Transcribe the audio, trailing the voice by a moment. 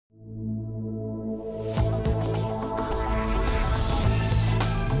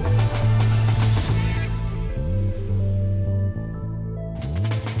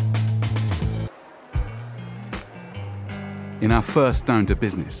In our first Down to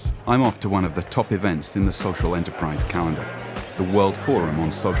Business, I'm off to one of the top events in the social enterprise calendar, the World Forum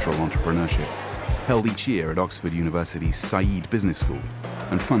on Social Entrepreneurship, held each year at Oxford University's Saïd Business School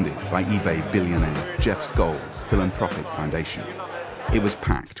and funded by eBay billionaire Jeff Skoll's philanthropic foundation. It was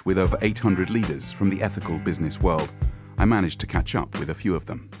packed with over 800 leaders from the ethical business world. I managed to catch up with a few of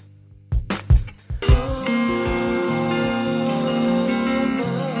them.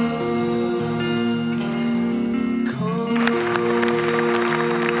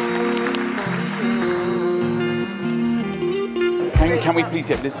 Can we please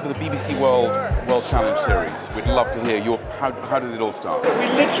get this for the BBC World Challenge series? We'd love to hear your, how did it all start? We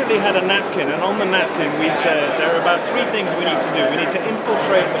literally had a napkin, and on the napkin we said there are about 3 things we need to do. We need to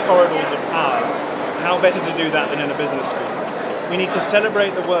infiltrate the corridors of power. How better to do that than in a business school? We need to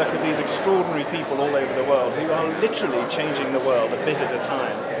celebrate the work of these extraordinary people all over the world who are literally changing the world a bit at a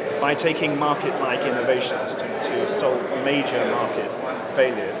time by taking market-like innovations to solve major market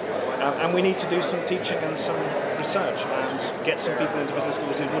failures. And we need to do some teaching and some research and get some people into business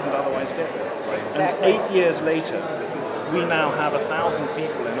schools who wouldn't otherwise get there. Exactly. And 8 years later, we now have 1,000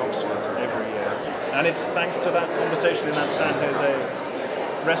 people in Oxford every year. And it's thanks to that conversation in that San Jose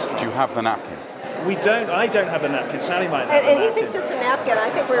restaurant. Do you have the napkin? We don't. I don't have a napkin. Sally might have and he thinks it's a napkin. I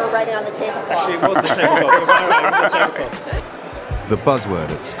think we were writing on the tablecloth. Actually, it was the tablecloth. You're right, it was the tablecloth. The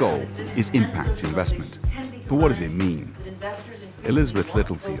buzzword at Skoll is impact investment. But what does it mean? Elizabeth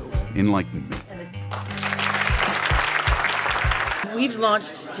Littlefield enlightened me. We've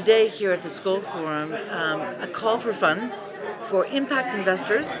launched today here at the Skoll Forum a call for funds for impact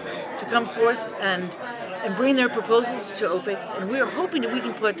investors to come forth and bring their proposals to OPIC, and we are hoping that we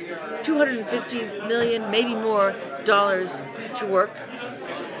can put $250 million, maybe more, dollars to work.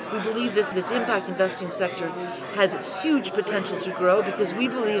 We believe this impact investing sector has huge potential to grow because we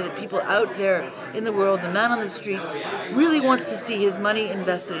believe that people out there in the world, the man on the street, really wants to see his money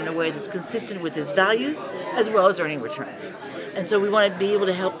invested in a way that's consistent with his values as well as earning returns. And so we want to be able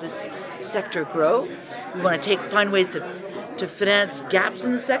to help this sector grow. We want to find ways to finance gaps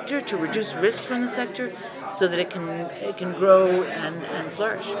in the sector, to reduce risk from the sector so that it can grow and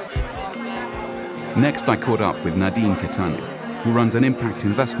flourish. Next, I caught up with Nadine Catania, who runs an impact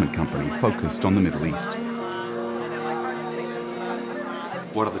investment company focused on the Middle East.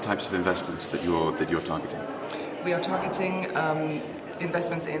 What are the types of investments that you're targeting? We are targeting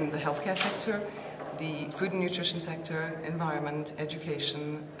investments in the healthcare sector, the food and nutrition sector, environment,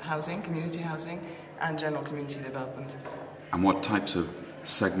 education, housing, community housing, and general community development. And what types of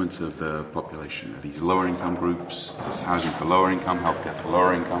segments of the population? Are these lower income groups? Is this housing for lower income, healthcare for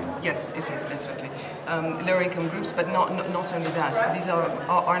lower income? Yes, it is definitely. Lower income groups, but not only that. These are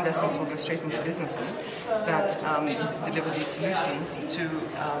our investments will go straight into businesses that deliver these solutions to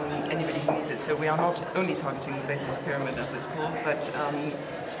anybody who needs it. So we are not only targeting the base of the pyramid, as it's called, but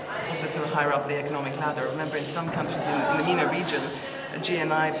also sort of higher up the economic ladder. Remember, in some countries in the MENA region,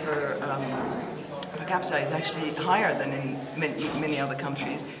 GNI per capita is actually higher than in many other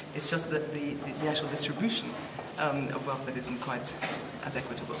countries. It's just that the actual distribution of wealth that isn't quite as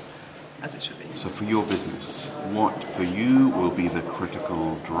equitable as it should be. So for your business, what for you will be the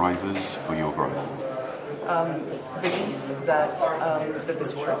critical drivers for your growth? Belief that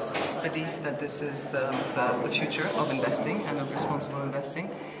this works, belief that this is the future of investing and of responsible investing,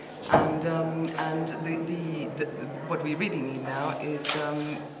 and what we really need now is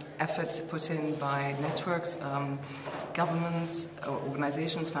effort put in by networks, governments,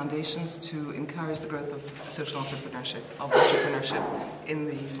 organizations, foundations to encourage the growth of social entrepreneurship, in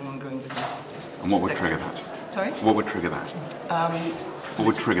the small and growing business. And what would trigger that? Sorry? What would trigger that? What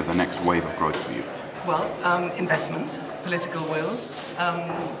would trigger the next wave of growth for you? Well, investment, political will,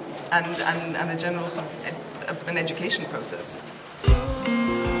 and a general sort of an education process.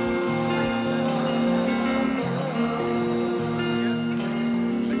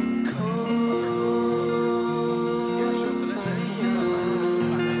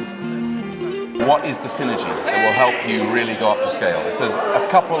 What is the synergy that will help you really go up to scale? If there's a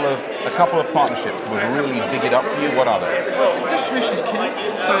couple of partnerships that would really big it up for you, what are they? Distribution is key.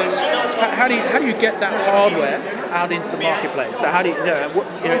 So how do you get that hardware out into the marketplace? So how do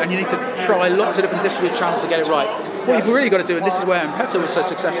and you need to try lots of different distribution channels to get it right. What you've really got to do, and this is where M-Pesa was so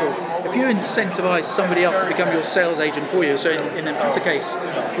successful, if you incentivize somebody else to become your sales agent for you, so in M-Pesa case,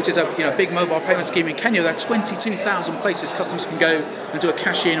 which is a big mobile payment scheme in Kenya, there are 22,000 places customers can go and do a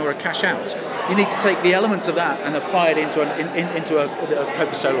cash in or a cash out. You need to take the elements of that and apply it into a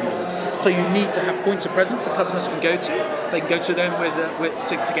Coca-Cola model. So you need to have points of presence that customers can go to. They can go to them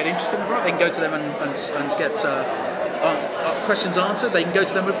to get interested in the product. They can go to them and get questions answered. They can go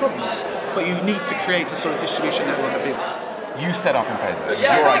to them with problems. But you need to create a sort of distribution network of people. You set up M-Pesa. It was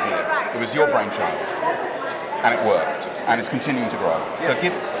your idea. It was your brainchild. And it worked. And it's continuing to grow. So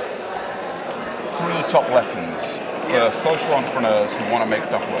give 3 top lessons for social entrepreneurs who want to make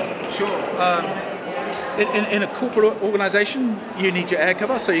stuff work. Sure. In a corporate organisation, you need your air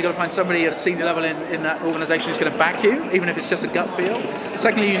cover, so you've got to find somebody at a senior level in that organisation who's going to back you, even if it's just a gut feel.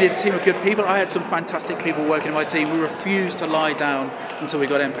 Secondly, you need a team of good people. I had some fantastic people working in my team. We refused to lie down until we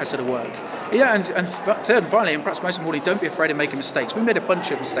got M-Pesa to work. Yeah, and third and finally, and perhaps most importantly, don't be afraid of making mistakes. We made a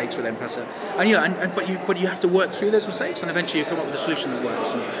bunch of mistakes with M-Pesa, and but you have to work through those mistakes, and eventually you come up with a solution that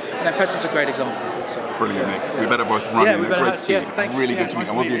works. And M-Pesa is a great example of it. So. Brilliant, Nick. We better both run. Yeah, we better. Great to see you. Thanks. Really good to meet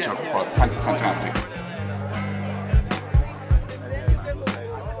you. I love the chocolate spots. Fantastic.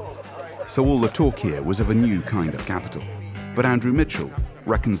 So all the talk here was of a new kind of capital. But Andrew Mitchell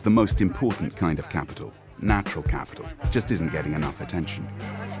reckons the most important kind of capital, natural capital, just isn't getting enough attention.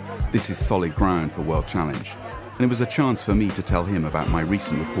 This is solid ground for World Challenge, and it was a chance for me to tell him about my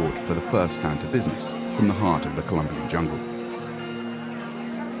recent report for the first Down to Business from the heart of the Colombian jungle.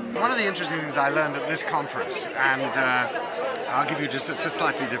 One of the interesting things I learned at this conference, and I'll give you just a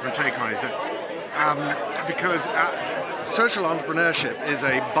slightly different take on it, is that because social entrepreneurship is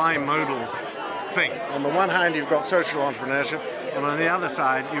a bimodal thing. On the one hand, you've got social entrepreneurship, and on the other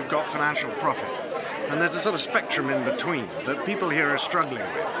side, you've got financial profit. And there's a sort of spectrum in between that people here are struggling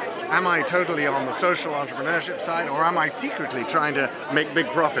with. Am I totally on the social entrepreneurship side, or am I secretly trying to make big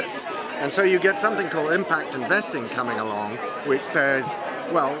profits? And so you get something called impact investing coming along, which says,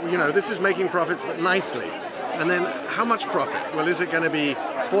 well, you know, this is making profits, but nicely. And then how much profit? Well, is it going to be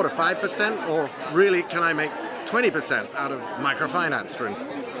 4 to 5%, or really can I make 20% out of microfinance, for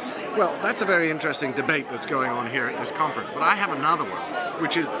instance? Well, that's a very interesting debate that's going on here at this conference. But I have another one,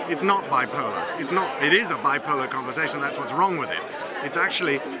 which is, it's not bipolar. It is a bipolar conversation, that's what's wrong with it. It's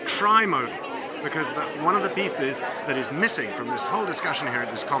actually trimodal, because one of the pieces that is missing from this whole discussion here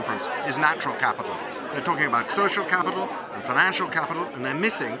at this conference is natural capital. They're talking about social capital and financial capital, and they're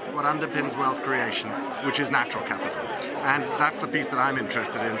missing what underpins wealth creation, which is natural capital. And that's the piece that I'm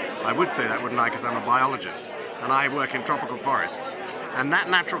interested in. I would say that, wouldn't I, because I'm a biologist, and I work in tropical forests. And that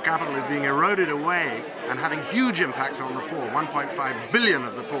natural capital is being eroded away and having huge impacts on the poor, 1.5 billion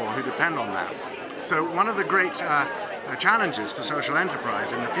of the poor who depend on that. So one of the great challenges for social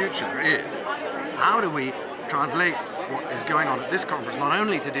enterprise in the future is, how do we translate what is going on at this conference, not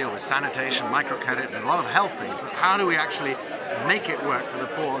only to deal with sanitation, microcredit, and a lot of health things, but how do we actually make it work for the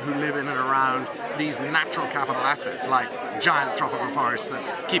poor who live in and around these natural capital assets like giant tropical forests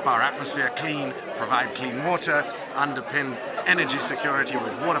that keep our atmosphere clean, provide clean water, underpin energy security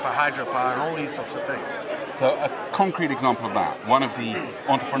with water for hydropower, and all these sorts of things. So a concrete example of that, one of the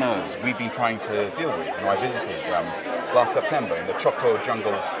entrepreneurs we've been trying to deal with, who I visited last September in the Choco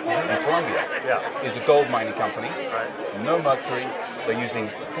jungle in Colombia, is a gold mining company. No mercury, they're using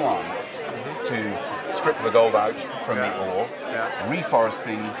plants to strip the gold out from the ore,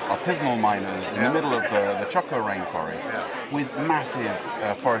 reforesting, artisanal miners in the middle of the Choco rainforest with massive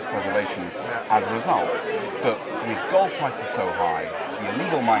forest preservation as a result. But with gold prices so high, the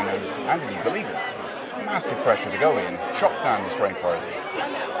illegal miners, and indeed the legal, massive pressure to go in, chop down this rainforest.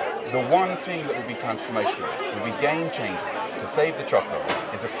 The one thing that would be transformational, would be game-changing to save the Choco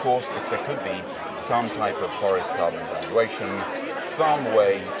is, of course, if there could be some type of forest carbon valuation, some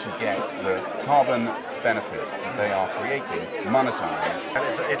way to get the carbon benefit that they are creating monetized.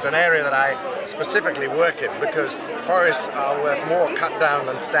 And it's an area that I specifically work in, because forests are worth more cut down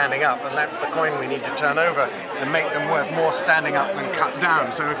than standing up, and that's the coin we need to turn over and make them worth more standing up than cut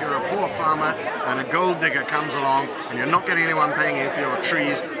down. So if you're a poor farmer and a gold digger comes along and you're not getting anyone paying you for your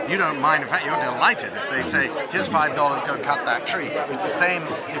trees, you don't mind. In fact, you're delighted if they say, here's $5, go cut that tree. It's the same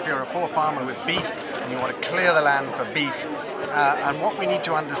if you're a poor farmer with beef and you want to clear the land for beef. And what we need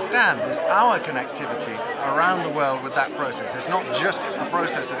to understand is our connectivity around the world with that process. It's not just a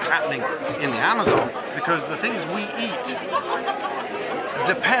process that's happening in the Amazon, because the things we eat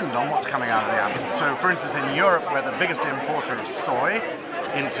depend on what's coming out of the Amazon. So, for instance, in Europe, where the biggest importer of soy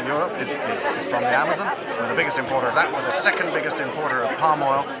into Europe is from the Amazon. We're the biggest importer of that. We're the second biggest importer of palm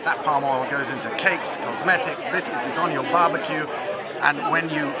oil. That palm oil goes into cakes, cosmetics, biscuits. It's on your barbecue. And when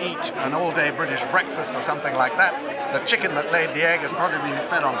you eat an all-day British breakfast or something like that, the chicken that laid the egg has probably been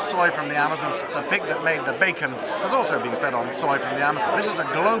fed on soy from the Amazon. The pig that made the bacon has also been fed on soy from the Amazon. This is a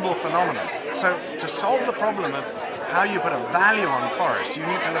global phenomenon. So to solve the problem of how you put a value on forests, you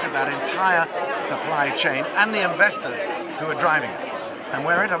need to look at that entire supply chain and the investors who are driving it. And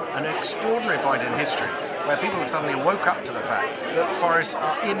we're at an extraordinary point in history where people have suddenly woke up to the fact that forests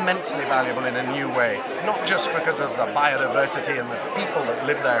are immensely valuable in a new way, not just because of the biodiversity and the people that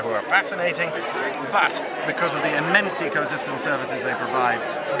live there who are fascinating, but because of the immense ecosystem services they provide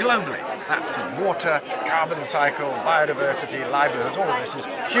globally. That's water, carbon cycle, biodiversity, livelihoods, all of this is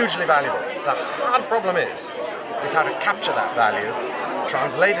hugely valuable. The hard problem is how to capture that value,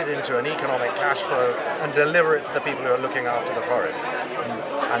 translate it into an economic cash flow, and deliver it to the people who are looking after the forests.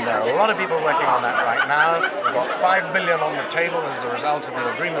 And there are a lot of people working on that right now. We've got $5 billion on the table as the result of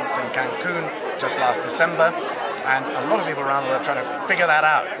the agreements in Cancun just last December. And a lot of people around the world are trying to figure that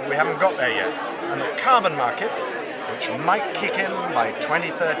out, but we haven't got there yet. And the carbon market, which might kick in by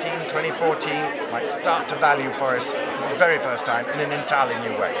 2013, 2014, might start to value forests for the very first time in an entirely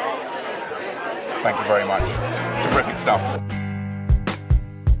new way. Thank you very much. Terrific stuff.